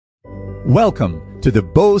Welcome to the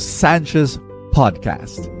Bo Sanchez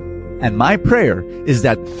podcast. And my prayer is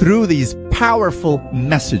that through these powerful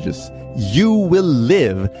messages, you will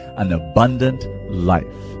live an abundant life.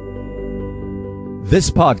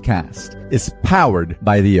 This podcast is powered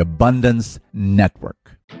by the Abundance Network.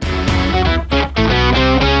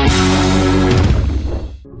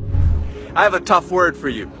 I have a tough word for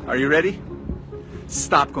you. Are you ready?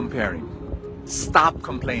 Stop comparing. Stop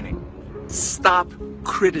complaining. Stop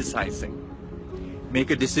criticizing. Make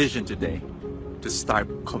a decision today to start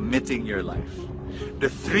committing your life. The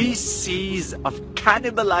 3 C's of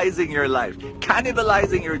cannibalizing your life,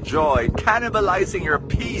 cannibalizing your joy, cannibalizing your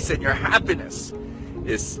peace and your happiness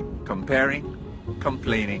is comparing,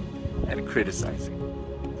 complaining, and criticizing.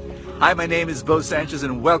 Hi, my name is Bo Sanchez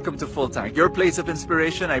and welcome to Full Tank, your place of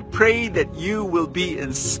inspiration. I pray that you will be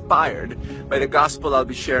inspired by the gospel I'll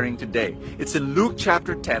be sharing today. It's in Luke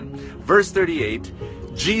chapter 10, verse 38.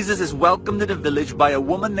 Jesus is welcomed in a village by a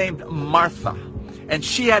woman named Martha. And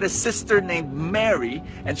she had a sister named Mary,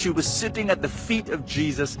 and she was sitting at the feet of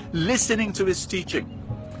Jesus listening to his teaching.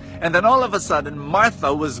 And then all of a sudden,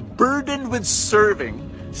 Martha was burdened with serving,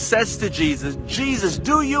 says to Jesus, "Jesus,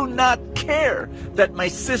 do you not care that my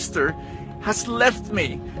sister has left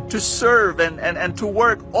me to serve and to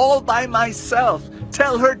work all by myself?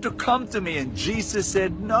 Tell her to come to me." And Jesus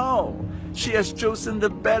said, "No, she has chosen the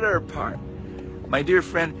better part." My dear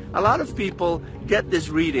friend, a lot of people get this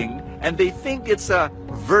reading and they think it's a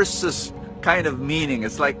versus kind of meaning.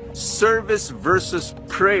 It's like service versus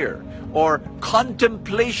prayer, or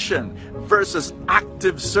contemplation versus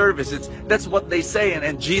active service. That's what they say.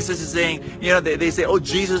 And Jesus is saying, they say, oh,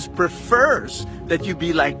 Jesus prefers that you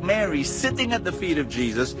be like Mary, sitting at the feet of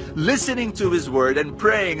Jesus, listening to his word and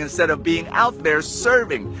praying instead of being out there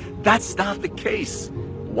serving. That's not the case.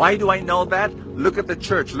 Why do I know that? Look at the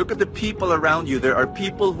church. Look at the people around you. There are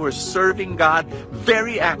people who are serving God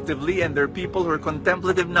very actively, and there are people who are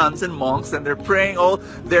contemplative nuns and monks, and they're praying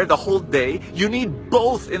there the whole day. You need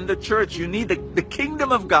both in the church. You need the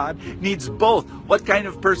kingdom of God needs both. What kind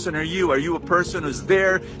of person are you? Are you a person who's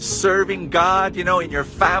there serving God, in your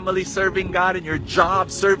family, serving God in your job,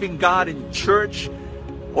 serving God in church?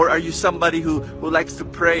 Or are you somebody who likes to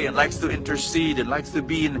pray and likes to intercede and likes to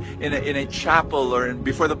be in a chapel or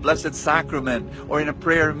before the Blessed Sacrament or in a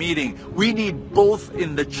prayer meeting? We need both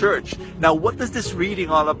in the church. Now, what is this reading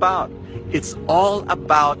all about? It's all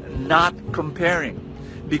about not comparing.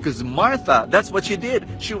 Because Martha, that's what she did.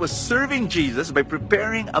 She was serving Jesus by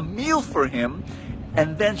preparing a meal for him.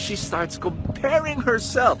 And then she starts comparing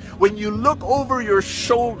herself. When you look over your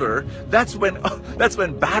shoulder, that's when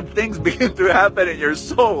bad things begin to happen in your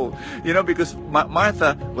soul. Because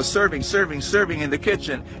Martha was serving in the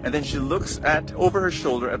kitchen, and then she looks over her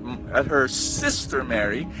shoulder at her sister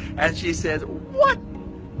Mary, and she says, "What?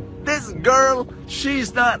 This girl,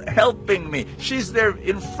 she's not helping me. She's there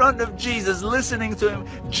in front of Jesus, listening to him.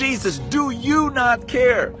 Jesus, do you not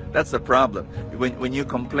care?" That's the problem. When you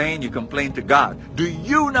complain to God. Do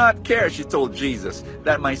you not care, she told Jesus,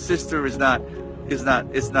 that my sister is not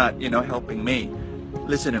helping me?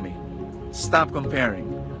 Listen to me. Stop comparing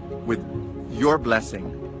with your blessing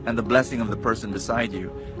and the blessing of the person beside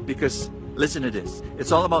you. Because, listen to this.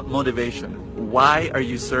 It's all about motivation. Why are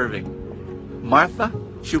you serving? Martha,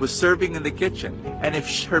 she was serving in the kitchen. And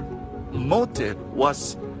if her motive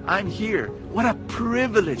was, I'm here, what a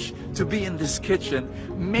privilege to be in this kitchen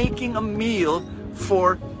making a meal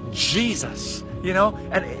for Jesus.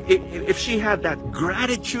 And if she had that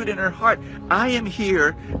gratitude in her heart, I am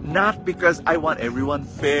here not because I want everyone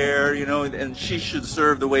fair, and she should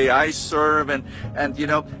serve the way I serve, and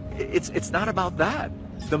it's not about that.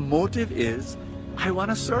 The motive is, I want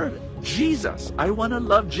to serve Jesus. I want to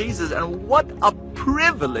love Jesus. And what a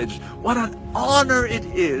privilege, what an honor it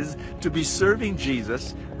is to be serving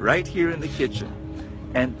Jesus right here in the kitchen.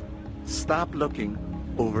 And stop looking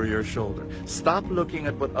over your shoulder. Stop looking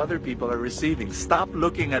at what other people are receiving. Stop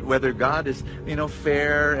looking at whether God is,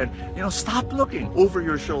 fair, and, stop looking over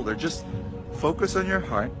your shoulder. Just focus on your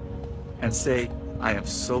heart and say, I am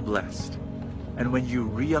so blessed. And when you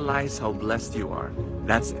realize how blessed you are,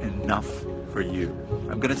 that's enough for you.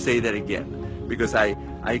 I'm going to say that again because I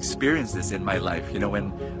experienced this in my life.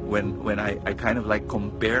 When I kind of like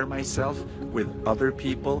compare myself with other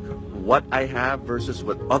people, what I have versus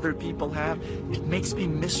what other people have, it makes me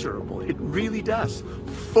miserable. It really does.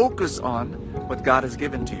 Focus on what God has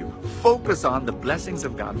given to you. Focus on the blessings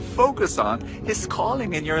of God. Focus on his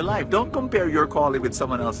calling in your life. Don't compare your calling with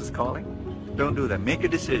someone else's calling. Don't do that. Make a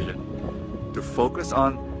decision to focus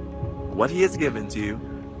on what he has given to you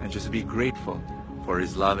and just be grateful for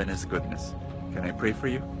his love and his goodness. Can I pray for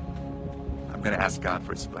you? I'm going to ask God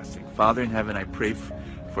for His blessing. Father in heaven, I pray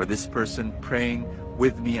for this person praying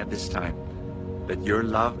with me at this time, that your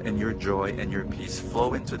love and your joy and your peace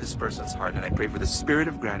flow into this person's heart. And I pray for the spirit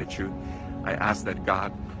of gratitude. I ask that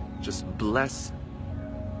God just blesses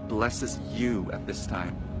you at this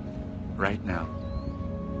time, right now.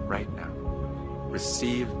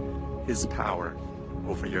 Receive His power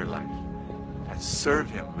over your life and serve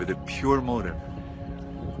Him with a pure motive.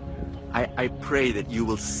 I pray that you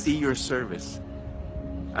will see your service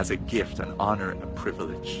as a gift, an honor, a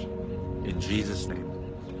privilege. In Jesus' name,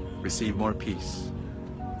 receive more peace,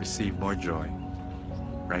 receive more joy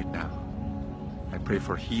right now. I pray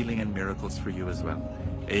for healing and miracles for you as well.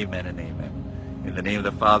 Amen and amen. In the name of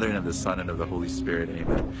the Father, and of the Son, and of the Holy Spirit.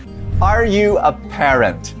 Amen. Are you a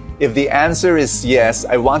parent? If the answer is yes,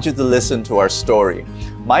 I want you to listen to our story.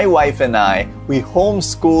 My wife and I, we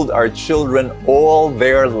homeschooled our children all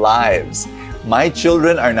their lives. My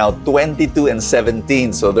children are now 22 and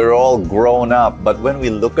 17, so they're all grown up. But when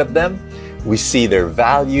we look at them, we see their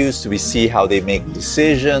values, we see how they make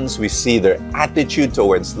decisions, we see their attitude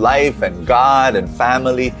towards life and God and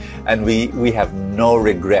family, and we have no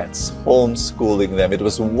regrets homeschooling them. It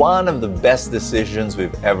was one of the best decisions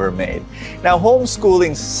we've ever made. Now,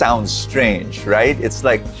 homeschooling sounds strange, right? It's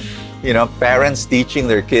like, parents teaching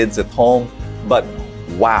their kids at home, but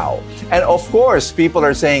wow. And of course, people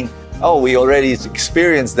are saying, oh, we already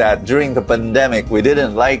experienced that during the pandemic, we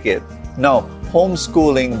didn't like it. No.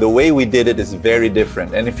 Homeschooling, the way we did it is very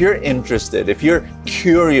different. And if you're interested, if you're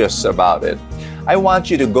curious about it, I want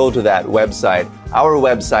you to go to that website. Our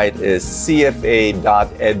website is cfa.edu.ph.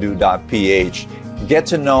 Get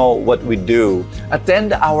to know what we do.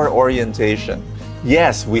 Attend our orientation.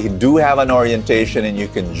 Yes, we do have an orientation, and you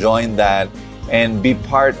can join that and be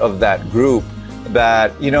part of that group.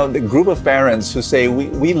 That, the group of parents who say,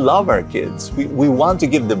 we love our kids. We want to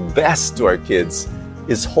give the best to our kids.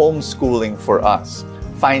 Is homeschooling for us?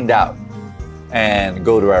 Find out and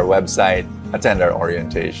go to our website, attend our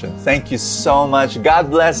orientation. Thank you so much. God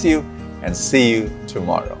bless you, and see you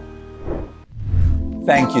tomorrow.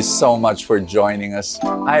 Thank you so much for joining us.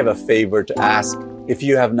 I have a favor to ask. If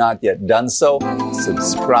you have not yet done so,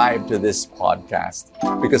 subscribe to this podcast,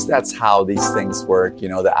 because that's how these things work,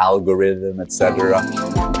 the algorithm, etc.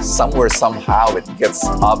 Somewhere, somehow, it gets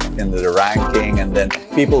up into the ranking, and then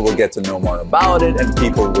people will get to know more about it, and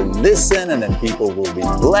people will listen, and then people will be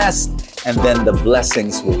blessed, and then the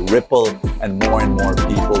blessings will ripple, and more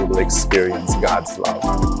people will experience God's love.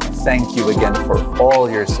 Thank you again for all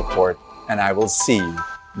your support, and I will see you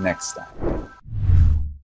next time.